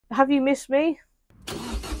Have you missed me?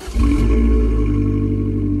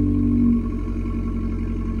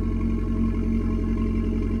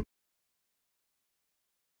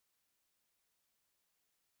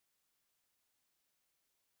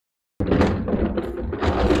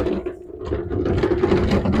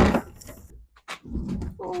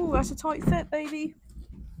 Oh, that's a tight fit, baby.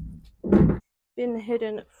 Been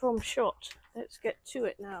hidden from shot. Let's get to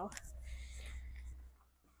it now.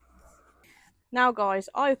 Now guys,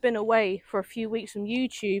 I've been away for a few weeks from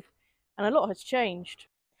YouTube and a lot has changed.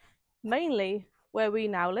 Mainly where we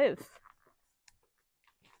now live.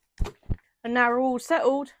 And now we're all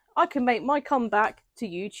settled, I can make my comeback to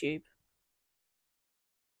YouTube.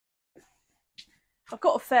 I've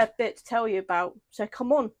got a fair bit to tell you about, so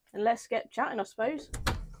come on and let's get chatting, I suppose.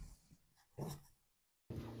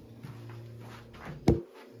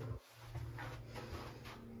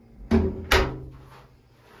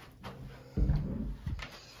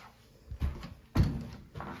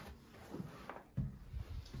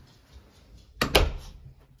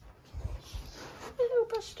 Hello,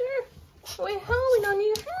 Buster. We're howling on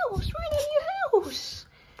your house. Right on your house.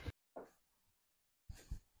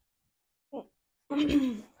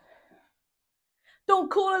 Don't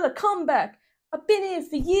call it a comeback. I've been here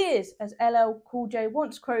for years, as LL Cool J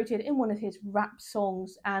once quoted in one of his rap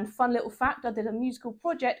songs. And fun little fact, I did a musical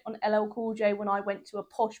project on LL Cool J when I went to a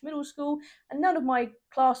posh middle school, and none of my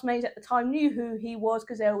classmates at the time knew who he was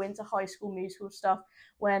because they were into High School Musical stuff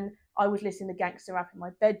when I was listening to gangster rap in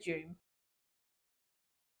my bedroom.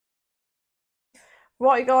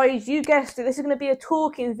 Right guys, you guessed it, this is going to be a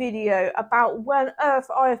talking video about where on earth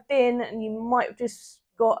I have been, and you might have just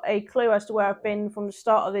got a clue as to where I've been from the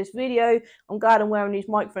start of this video. I'm glad I'm wearing these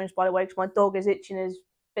microphones, by the way, because my dog is itching his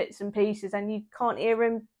bits and pieces and you can't hear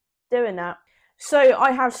him doing that. So I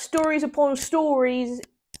have stories upon stories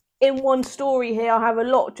in one story here. I have a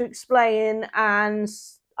lot to explain and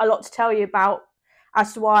a lot to tell you about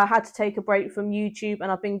as to why I had to take a break from YouTube,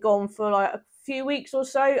 and I've been gone for like a few weeks or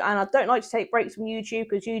so, and I don't like to take breaks from YouTube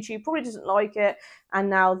because YouTube probably doesn't like it, and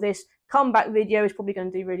now this comeback video is probably going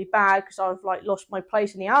to do really bad because I've like lost my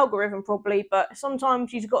place in the algorithm probably. But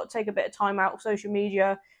sometimes you've got to take a bit of time out of social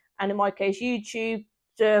media, and in my case YouTube,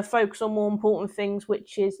 to focus on more important things,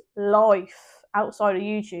 which is life outside of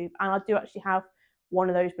YouTube. And I do actually have one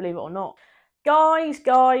of those, believe it or not. Guys,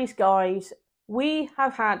 we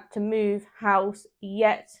have had to move house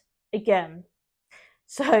yet again.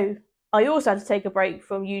 So I also had to take a break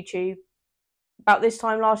from YouTube about this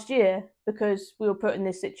time last year because we were put in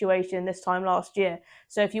this situation this time last year.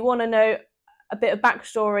 So if you want to know a bit of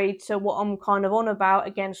backstory to what I'm kind of on about,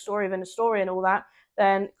 again, story within a story and all that,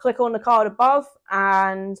 then click on the card above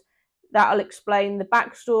and that'll explain the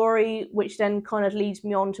backstory, which then kind of leads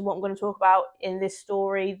me on to what I'm going to talk about in this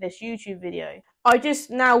story, this YouTube video. I just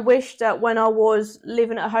now wish that when I was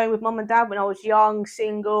living at home with mum and dad, when I was young,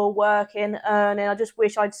 single, working, earning, I just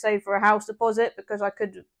wish I'd saved for a house deposit because I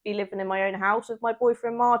could be living in my own house with my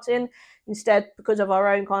boyfriend Martin. Instead, because of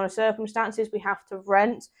our own kind of circumstances, we have to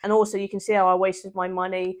rent. And also you can see how I wasted my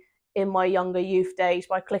money in my younger youth days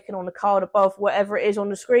by clicking on the card above, whatever it is on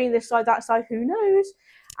the screen, this side, that side, who knows.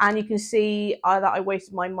 And you can see that I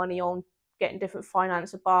wasted my money on getting different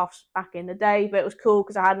finance baths back in the day, but it was cool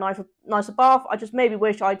because I had a nicer bath. I just maybe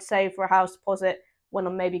wish I'd saved for a house deposit when I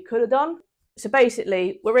maybe could have done. So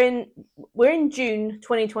basically, we're in June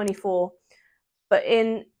 2024, but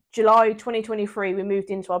in July 2023 we moved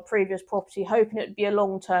into our previous property, hoping it would be a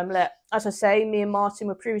long-term let. As I say, me and Martin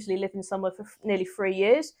were previously living somewhere for nearly 3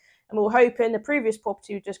 years, and we were hoping the previous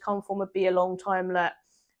property we'd just come from would be a long-time let.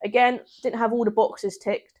 Again, didn't have all the boxes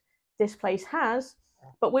ticked. This place has,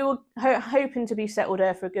 but we were hoping to be settled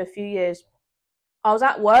there for a good few years. I was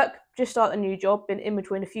at work, just started a new job, been in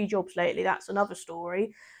between a few jobs lately, that's another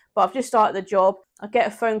story. But I've just started the job. I get a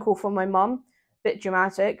phone call from my mum, bit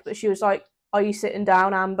dramatic, but she was like, "Are you sitting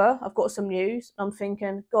down, Amber? I've got some news." I'm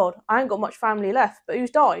thinking, God, I ain't got much family left, but who's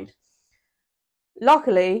died?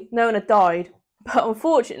 Luckily, no one had died, but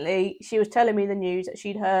unfortunately, she was telling me the news that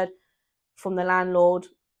she'd heard from the landlord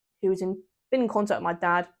who was been in contact with my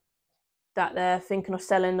dad, that they're thinking of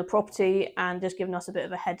selling the property and just giving us a bit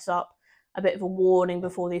of a heads up, a bit of a warning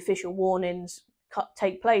before the official warnings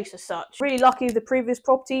take place as such. Really lucky with the previous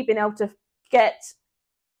property, being able to get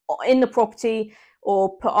in the property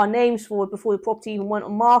or put our names forward before the property even went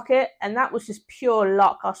on market, and that was just pure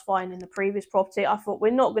luck, us finding the previous property. I thought,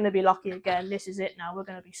 we're not going to be lucky again, this is it now, we're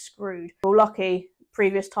going to be screwed. Well, lucky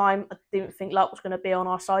previous time, I didn't think luck was going to be on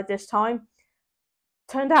our side this time.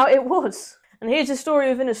 Turned out it was. And here's a story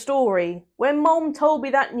within a story. When Mum told me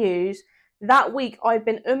that news, that week I'd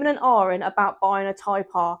been and ahhing about buying a Type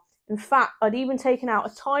R. In fact, I'd even taken out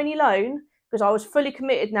a tiny loan because I was fully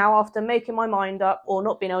committed now after making my mind up, or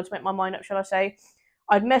not being able to make my mind up, shall I say.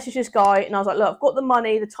 I'd messaged this guy and I was like, look, I've got the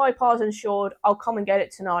money, the Type R's insured, I'll come and get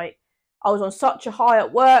it tonight. I was on such a high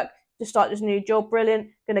at work to start this new job, brilliant,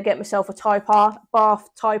 gonna get myself a Type R, Bath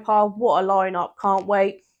Type R, what a lineup, can't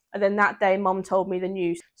wait. And then that day, Mum told me the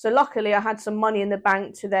news. So luckily, I had some money in the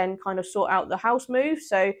bank to then kind of sort out the house move.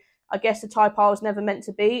 So I guess the Type R was never meant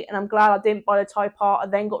to be, and I'm glad I didn't buy the Type R. I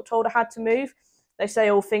then got told I had to move. They say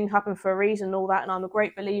all things happen for a reason and all that, and I'm a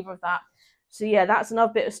great believer of that. So yeah, that's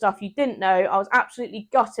another bit of stuff you didn't know. I was absolutely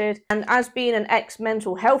gutted, and as being an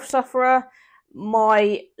ex-mental health sufferer,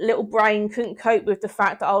 my little brain couldn't cope with the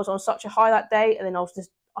fact that I was on such a high that day, and then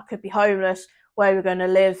I could be homeless, where we're going to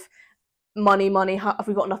live, money, have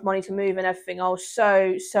we got enough money to move and everything. I was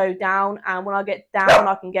so down, and when I get down,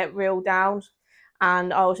 I can get real down,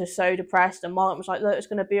 and I was just so depressed, and Martin was like, look, it's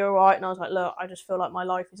going to be all right, and I was like, look, I just feel like my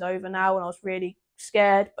life is over now, and I was really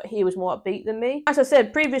scared, but he was more upbeat than me. As I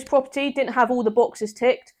said, previous property didn't have all the boxes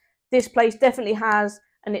ticked. This place definitely has,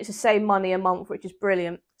 and it's the same money a month, which is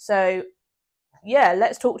brilliant. So yeah,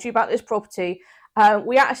 let's talk to you about this property.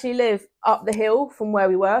 We actually live up the hill from where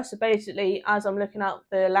we were. So basically, as I'm looking out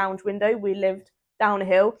the lounge window, we lived down a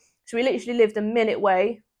hill. So we literally lived a minute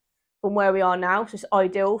away from where we are now. So it's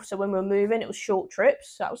ideal. So when we were moving, it was short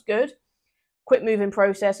trips. So that was good. Quick moving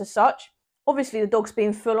process as such. Obviously, the dog's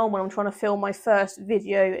being full on when I'm trying to film my first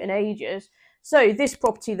video in ages. So this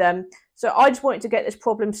property then. So I just wanted to get this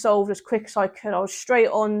problem solved as quick as I could. I was straight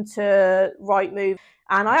on to Rightmove.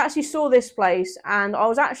 And I actually saw this place, and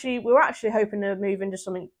we were actually hoping to move into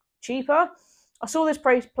something cheaper. I saw this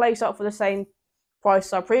place up for the same price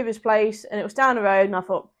as our previous place, and it was down the road, and I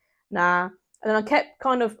thought, nah. And then I kept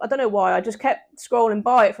I don't know why, I just kept scrolling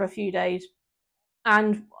by it for a few days,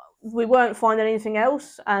 and we weren't finding anything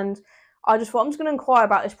else. And I just thought, I'm just going to inquire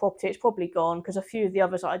about this property. It's probably gone, because a few of the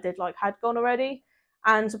others that I did like had gone already.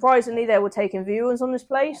 And surprisingly, they were taking viewers on this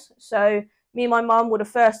place. So me and my mum were the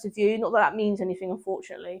first to view. Not that that means anything,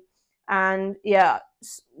 unfortunately. And yeah,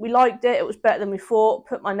 we liked it. It was better than we thought.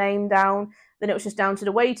 Put my name down. Then it was just down to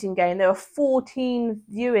the waiting game. There were 14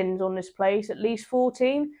 viewings on this place, at least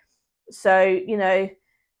 14. So, you know,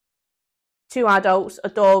 2 adults, a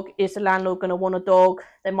dog. Is the landlord going to want a dog?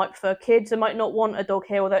 They might prefer kids. They might not want a dog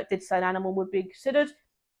here, although it did say an animal would be considered.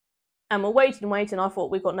 And we're waiting. I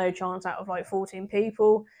thought we've got no chance out of like 14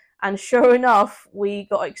 people. And sure enough, we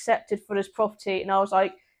got accepted for this property. And I was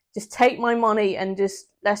like, just take my money and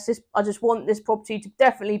I just want this property to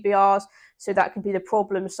definitely be ours, so that can be the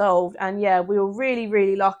problem solved. And yeah, we were really,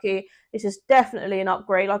 really lucky. This is definitely an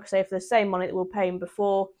upgrade, like I say, for the same money that we were paying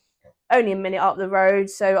before. Only a minute up the road.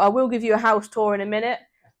 So I will give you a house tour in a minute.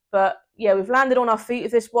 But yeah, we've landed on our feet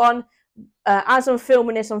with this one. As I'm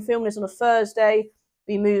filming this on a Thursday.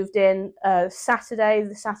 We moved in Saturday.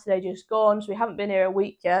 The Saturday just gone, so we haven't been here a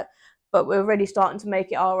week yet, but we're already starting to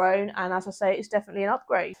make it our own. And as I say, it's definitely an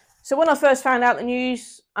upgrade. So when I first found out the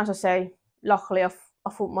news, as I say, luckily I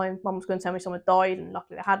thought my mum was going to tell me someone died, and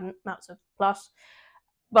luckily they hadn't. That's a plus.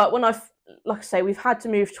 But when like I say, we've had to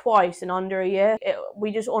move twice in under a year.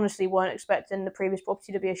 We just honestly weren't expecting the previous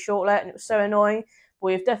property to be a short let, and it was so annoying. But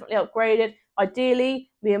we've definitely upgraded.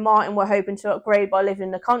 Ideally, me and Martin were hoping to upgrade by living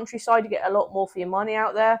in the countryside to get a lot more for your money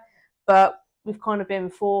out there. But we've kind of been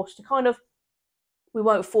forced to we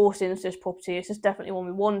weren't forced into this property. It's just definitely one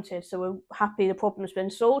we wanted. So we're happy the problem's been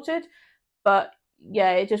sorted. But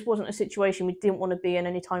yeah, it just wasn't a situation we didn't want to be in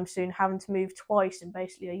anytime soon. Having to move twice in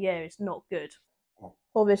basically a year is not good.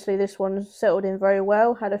 Obviously, this one's settled in very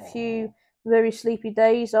well. Had a few very sleepy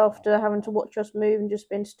days after having to watch us move and just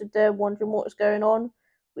been stood there wondering what was going on.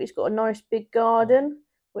 But he's got a nice big garden,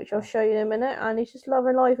 which I'll show you in a minute. And he's just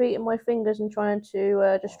loving life, eating my fingers and trying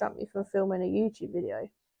to distract me from filming a YouTube video.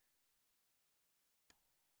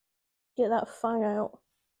 Get that fang out.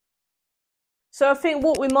 So I think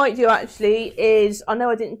what we might do actually is, I know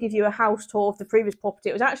I didn't give you a house tour of the previous property.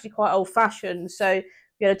 It was actually quite old-fashioned. So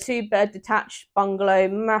we had a 2-bed detached bungalow,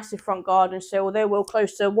 massive front garden. So although we're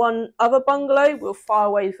close to one other bungalow, we're far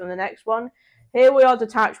away from the next one. Here we are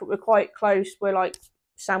detached, but we're quite close. We're like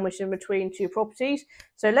sandwiched in between 2 properties.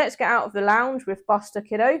 So let's get out of the lounge with Buster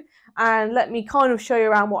Kiddo, and let me kind of show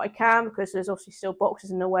you around what I can, because there's obviously still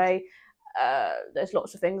boxes in the way. There's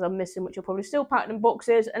lots of things I'm missing, which are probably still packed in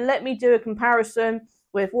boxes, and let me do a comparison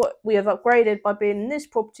with what we have upgraded by being in this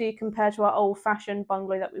property compared to our old-fashioned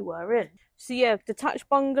bungalow that we were in. So yeah, detached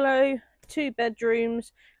bungalow, 2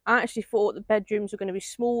 bedrooms. I actually thought the bedrooms were going to be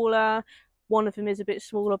smaller. One of them is a bit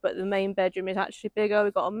smaller, but the main bedroom is actually bigger.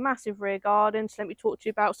 We've got a massive rear garden, so let me talk to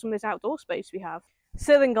you about some of this outdoor space we have.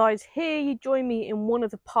 So then guys, here you join me in one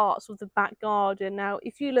of the parts of the back garden. Now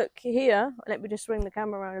if you look here, let me just swing the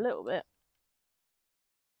camera around a little bit.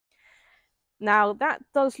 Now that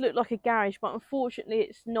does look like a garage, but unfortunately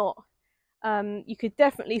it's not. You could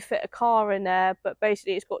definitely fit a car in there, but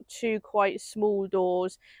basically it's got two quite small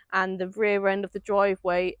doors, and the rear end of the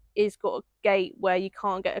driveway is got a gate where you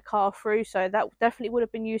can't get a car through, so that definitely would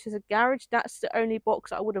have been used as a garage. That's the only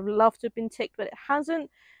box I would have loved to have been ticked, but it hasn't.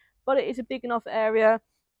 But it is a big enough area.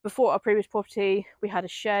 Before our previous property we had a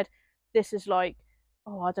shed. This is like,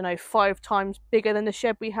 oh, I don't know, 5 times bigger than the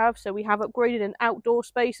shed we have, so we have upgraded an outdoor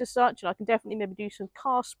space as such, and I can definitely maybe do some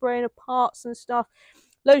car spraying of parts and stuff.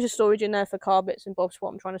 Loads of storage in there for car bits and bobs, what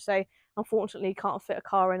I'm trying to say. Unfortunately, can't fit a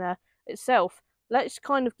car in there itself. Let's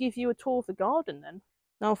kind of give you a tour of the garden then.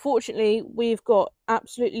 Now, unfortunately, we've got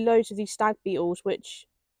absolutely loads of these stag beetles, which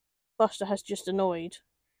Buster has just annoyed.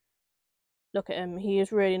 Look at him, he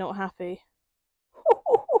is really not happy.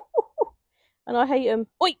 And I hate him.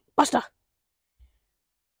 Oi, Buster!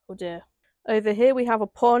 Oh dear. Over here we have a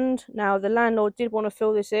pond. Now the landlord did want to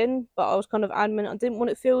fill this in, but I was kind of adamant I didn't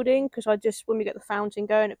want it filled in, because when we get the fountain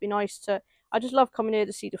going, it'd be nice to, I just love coming here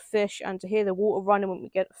to see the fish and to hear the water running when we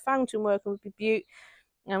get the fountain working would be beaut.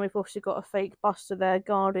 And we've obviously got a fake Buster there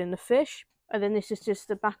guarding the fish. And then this is just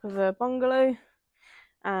the back of a bungalow.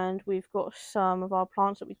 And we've got some of our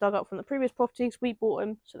plants that we dug up from the previous properties. We bought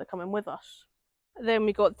them, so they're coming with us. Then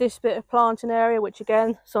we got this bit of planting area, which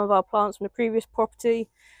again, some of our plants from the previous property.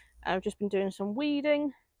 I've just been doing some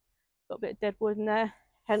weeding. Got a bit of dead wood in there,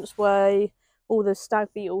 hence why all the stag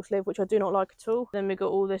beetles live, which I do not like at all. Then we've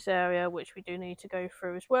got all this area which we do need to go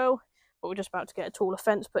through as well, but we're just about to get a taller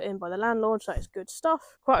fence put in by the landlord, so that is good stuff.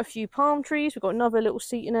 Quite a few palm trees. We've got another little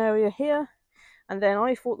seating area here, and then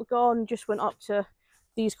I thought the garden just went up to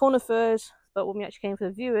these conifers, but when we actually came for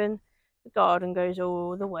the viewing, the garden goes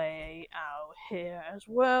all the way out here as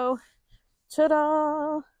well.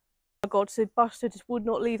 Ta-da! Oh my god, so Buster just would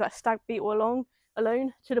not leave that stag beetle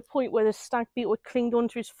alone, to the point where the stag beetle had clinged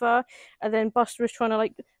onto his fur, and then Buster was trying to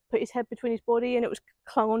like put his head between his body and it was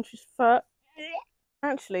clung onto his fur.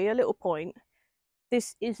 Actually, a little point,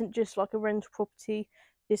 this isn't just like a rental property,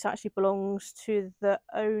 this actually belongs to the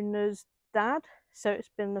owner's dad, so it's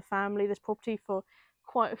been the family, this property, for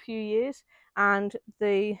quite a few years, and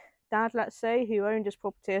the dad, let's say, who owned this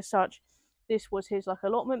property as such, this was his like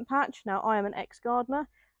allotment patch. Now I am an ex-gardener,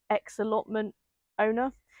 ex-allotment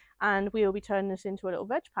owner, and we will be turning this into a little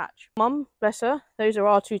veg patch. Mum, bless her, those are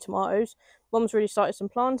our 2 tomatoes. Mum's really started some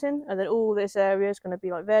planting, and then all this area is going to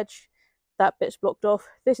be like veg. That bit's blocked off.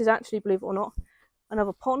 This is actually, believe it or not,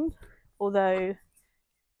 another pond, although it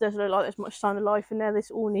doesn't look like there's much sign of life in there.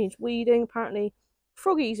 This all needs weeding. Apparently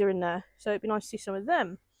froggies are in there, so it'd be nice to see some of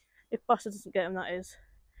them, if Buster doesn't get them, that is.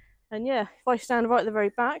 And yeah, if I stand right at the very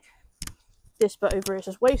back, this bit over here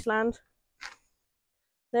says wasteland.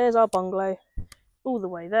 There's our bungalow all the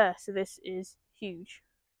way there, so this is huge.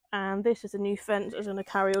 And this is a new fence that's going to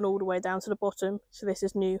carry on all the way down to the bottom, so this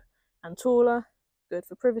is new and taller, good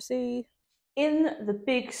for privacy. In the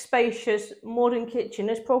big spacious modern kitchen,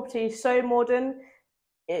 this property is so modern,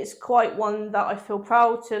 it's quite one that I feel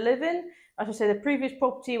proud to live in. As I say, the previous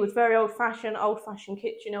property was very old-fashioned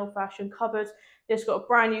kitchen, old-fashioned cupboards. This got a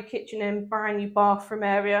brand new kitchen in, brand new bathroom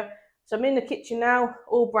area. So I'm in the kitchen now,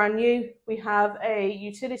 all brand new. We have a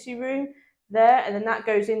utility room there, and then that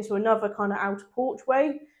goes into another kind of outer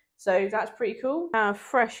porchway. So that's pretty cool.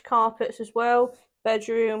 Fresh carpets as well.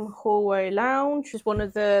 Bedroom, hallway, lounge. This is one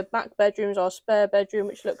of the back bedrooms, our spare bedroom,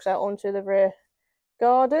 which looks out onto the rear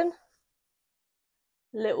garden.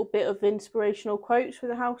 Little bit of inspirational quotes for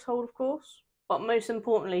the household, of course. But most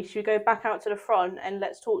importantly, should we go back out to the front and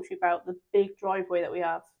let's talk to you about the big driveway that we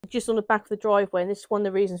have. Just on the back of the driveway, and this is one of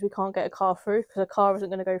the reasons we can't get a car through, because a car isn't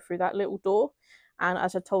going to go through that little door. And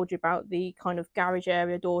as I told you about, the kind of garage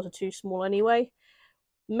area doors are too small anyway.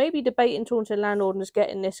 Maybe debating talking to the landlord and just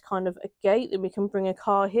getting this kind of a gate, then we can bring a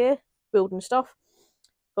car here, building stuff.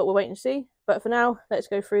 But we'll wait and see. But for now, let's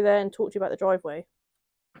go through there and talk to you about the driveway.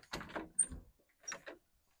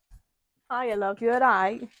 Hiya, love, you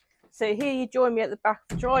alright? So here you join me at the back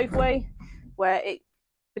of the driveway, where it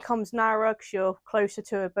becomes narrower because you're closer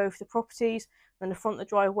to both the properties. Then the front of the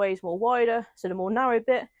driveway is more wider, so the more narrow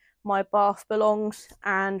bit, my bath belongs,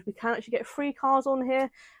 and we can actually get 3 cars on here.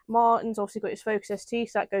 Martin's obviously got his Focus ST,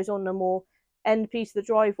 so that goes on the more end piece of the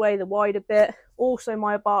driveway, the wider bit. Also,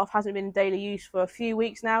 my bath hasn't been in daily use for a few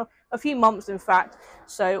weeks now, a few months in fact.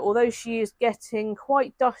 So although she is getting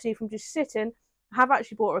quite dusty from just sitting, I have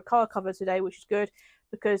actually bought her a car cover today, which is good,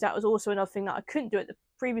 because that was also another thing that I couldn't do at the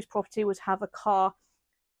previous property, was have a car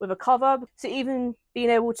with a cover. So even being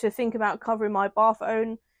able to think about covering my bath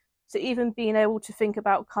own So even being able to think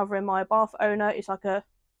about covering my abarth owner is like a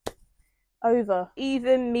over.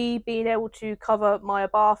 Even me being able to cover my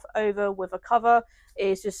abarth over with a cover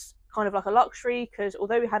is just kind of like a luxury, because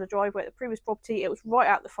although we had a driveway at the previous property, it was right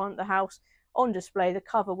out the front of the house on display. The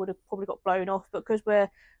cover would have probably got blown off, but because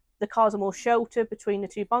the cars are more sheltered between the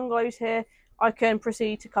two bungalows here, I can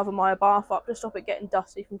proceed to cover my abarth up to stop it getting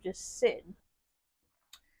dusty from just sitting.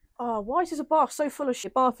 Oh, why is this abarth so full of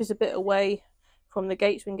shit? The abarth is a bit away from the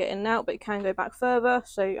gates we can get in and out, but it can go back further.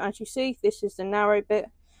 So as you see, this is the narrow bit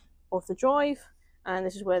of the drive, and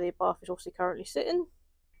this is where the abarth is obviously currently sitting.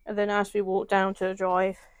 And then as we walk down to the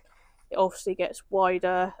drive, it obviously gets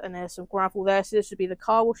wider, and there's some gravel there, so this would be the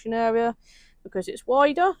car washing area because it's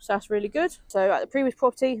wider, so that's really good. So at the previous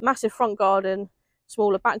property, massive front garden,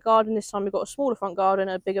 smaller back garden. This time we've got a smaller front garden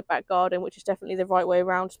and a bigger back garden, which is definitely the right way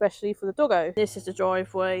around, especially for the doggo. This is the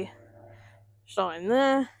driveway starting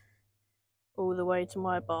there all the way to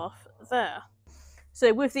my bath there.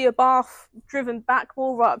 So with the abarth driven back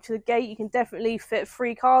more right up to the gate, you can definitely fit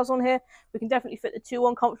 3 cars on here. We can definitely fit the 2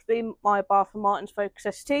 on comfortably, my abarth and Martin's Focus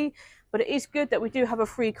ST. But it is good that we do have a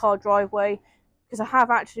 3-car driveway, because I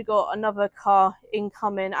have actually got another car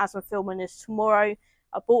incoming as I'm filming this tomorrow.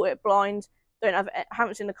 I bought it blind,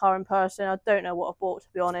 haven't seen the car in person. I don't know what I bought, to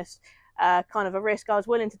be honest. Kind of a risk I was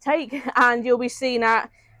willing to take, and you'll be seeing that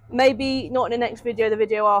maybe not in the next video, the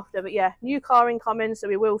video after. But yeah, new car incoming, so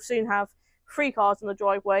we will soon have 3 cars on the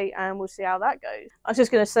driveway, and we'll see how that goes. I was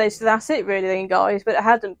just going to say, so that's it really then, guys, but it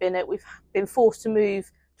hasn't been it. We've been forced to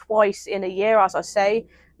move twice in a year, as I say.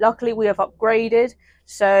 Luckily we have upgraded,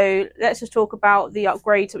 so let's just talk about the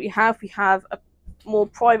upgrades that we have. We have a more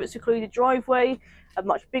private secluded driveway, a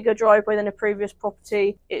much bigger driveway than the previous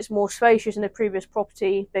property. It's more spacious than the previous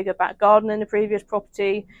property, bigger back garden than the previous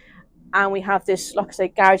property. And we have this, like I say,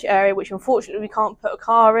 garage area, which unfortunately we can't put a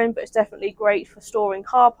car in, but it's definitely great for storing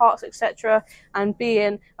car parts, etc. And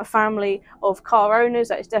being a family of car owners,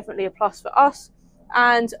 that is definitely a plus for us.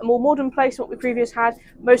 And a more modern place than what we previously had.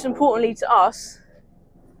 Most importantly to us,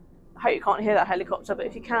 I hope you can't hear that helicopter, but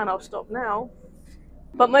if you can, I'll stop now.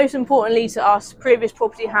 But most importantly to us, previous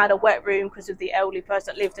property had a wet room because of the elderly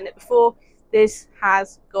person that lived in it before. This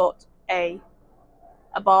has got a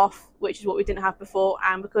bath, which is what we didn't have before,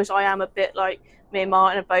 and because I am a bit like me and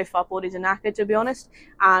Martin, and both our bodies are knackered, to be honest,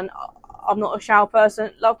 and I'm not a shower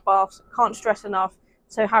person, love baths, can't stress enough,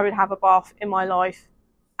 so happy to have a bath in my life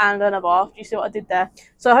and an bath. Do you see what I did there?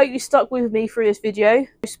 So I hope you stuck with me through this video.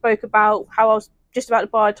 I spoke about how I was just about to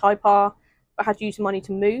buy a Type R, but had to use money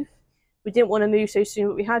to move. We didn't want to move so soon,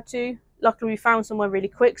 but we had to. Luckily we found somewhere really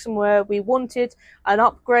quick, somewhere we wanted, an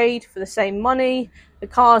upgrade for the same money. The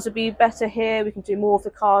cars would be better here, we can do more of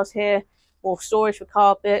the cars here, more storage for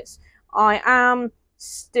car bits. I am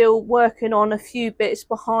still working on a few bits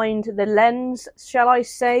behind the lens, shall I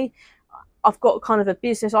say. I've got kind of a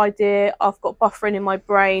business idea, I've got buffering in my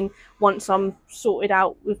brain once I'm sorted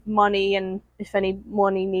out with money, and if any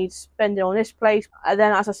money needs spending on this place. And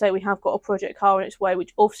then, as I say, we have got a project car on its way,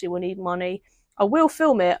 which obviously will need money. I will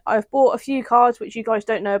film it. I've bought a few cars which you guys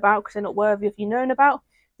don't know about because they're not worthy of you knowing about.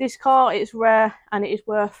 This car is rare and it is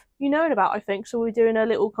worth you knowing about, I think. So we're doing a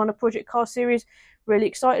little kind of project car series, really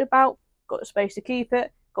excited about. Got the space to keep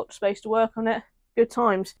it, got the space to work on it. Good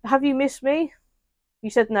times. Have you missed me? You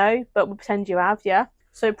said no, but we'll pretend you have, yeah?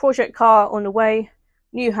 So project car on the way,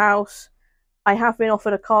 new house. I have been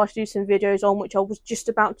offered a car to do some videos on, which I was just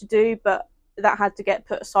about to do, but that had to get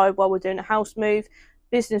put aside while we're doing a house move.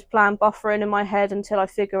 Business plan buffering in my head until I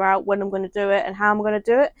figure out when I'm going to do it and how I'm going to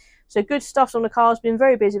do it. So good stuff's on the cars, been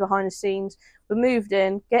very busy behind the scenes. We moved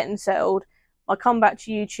in, getting settled. I come back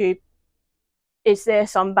to YouTube. It's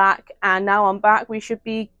this, I'm back, and now I'm back. We should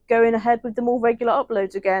be going ahead with the more regular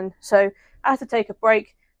uploads again. So I had to take a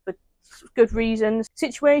break for good reasons.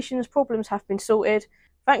 Situations, problems have been sorted.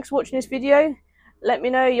 Thanks for watching this video. Let me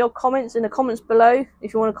know your comments in the comments below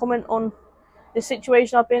if you want to comment on the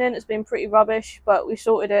situation I've been in. It's been pretty rubbish, but we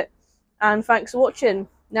sorted it. And thanks for watching.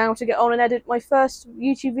 Now to get on and edit my first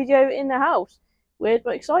YouTube video in the house. Weird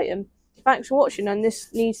but exciting. Thanks for watching, and this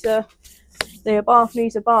needs the bath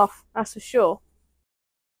needs a bath, that's for sure.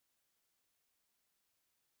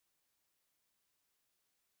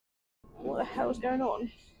 What the hell's going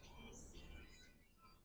on?